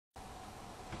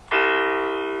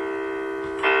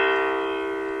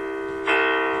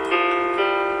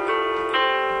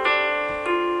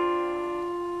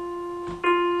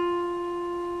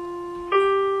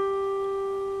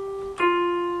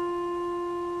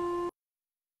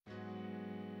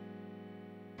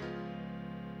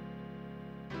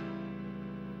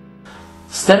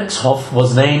Sterckshof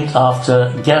was named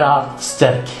after Gerard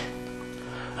Sterck,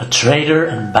 a trader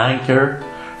and banker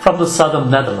from the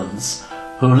southern Netherlands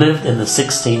who lived in the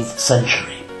 16th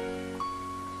century.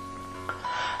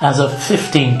 As of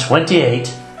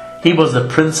 1528, he was the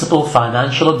principal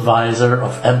financial advisor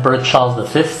of Emperor Charles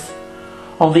V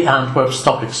on the Antwerp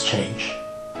Stock Exchange.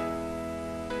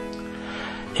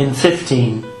 In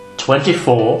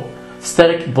 1524,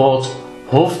 Sterck bought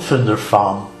Hoofdvunder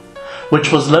Farm, which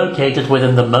was located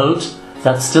within the moat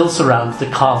that still surrounds the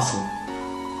castle.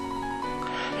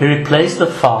 He replaced the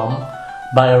farm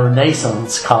by a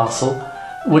Renaissance castle,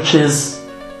 which is,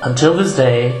 until this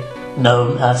day,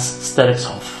 known as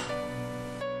Sterckshof.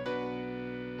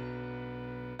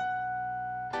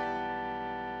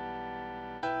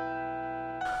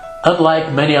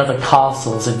 Unlike many other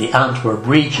castles in the Antwerp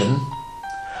region,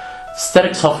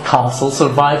 Sterckshof Castle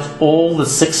survived all the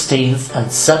 16th and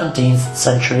 17th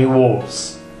century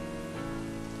wars.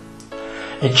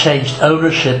 It changed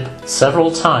ownership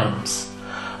several times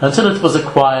until it was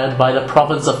acquired by the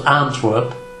province of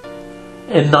Antwerp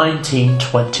in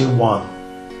 1921.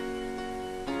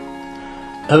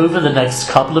 Over the next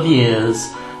couple of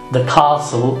years, the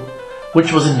castle,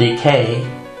 which was in decay,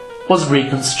 was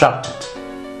reconstructed.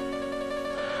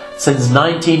 Since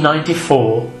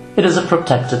 1994, it is a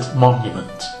protected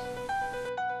monument.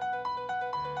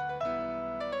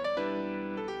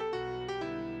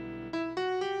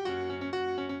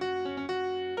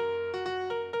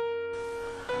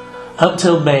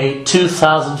 Until May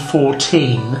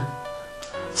 2014,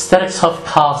 Sterckshof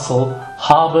Castle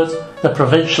harboured the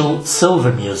Provincial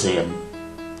Silver Museum,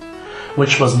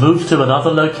 which was moved to another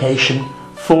location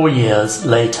 4 years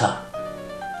later.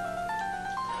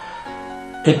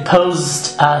 It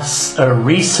posed as a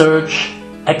research,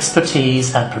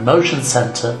 expertise and promotion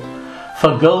centre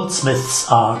for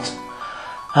goldsmiths' art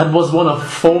and was one of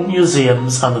 4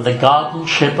 museums under the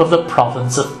guardianship of the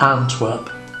province of Antwerp,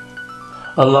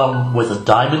 along with the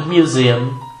Diamond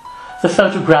Museum, the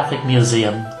Photographic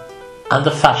Museum and the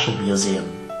Fashion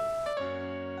Museum.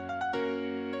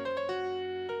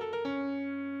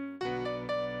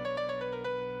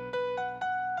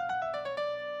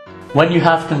 When you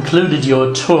have concluded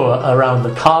your tour around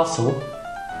the castle,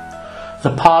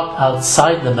 the park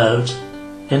outside the moat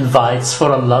invites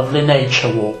for a lovely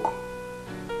nature walk.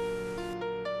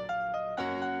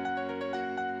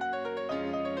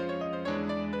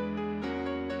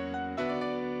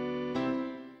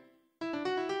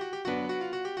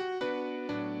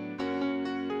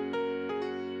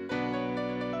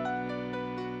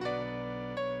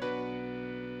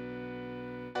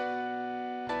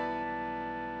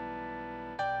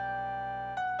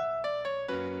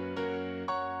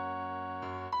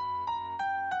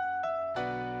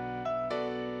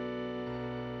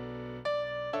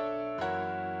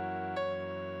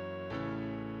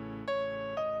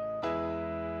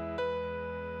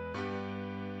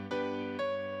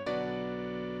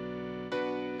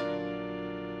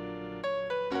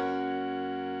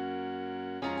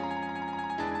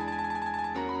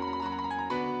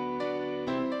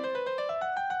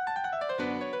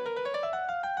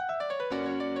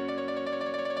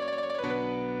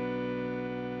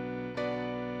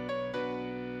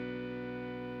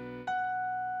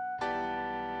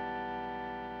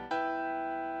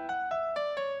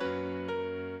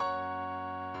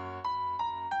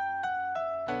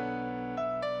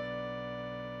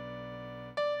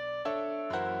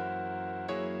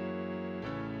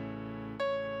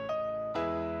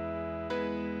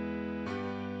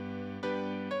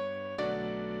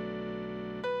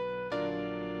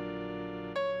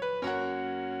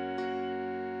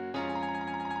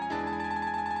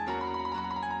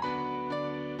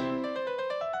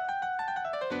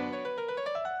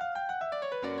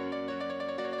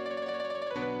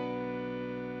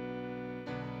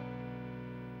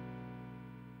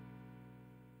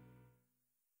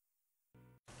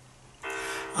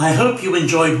 I hope you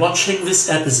enjoyed watching this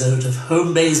episode of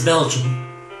Home Base Belgium.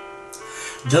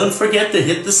 Don't forget to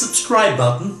hit the subscribe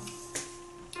button.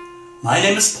 My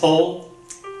name is Paul.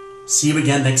 See you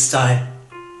again next time.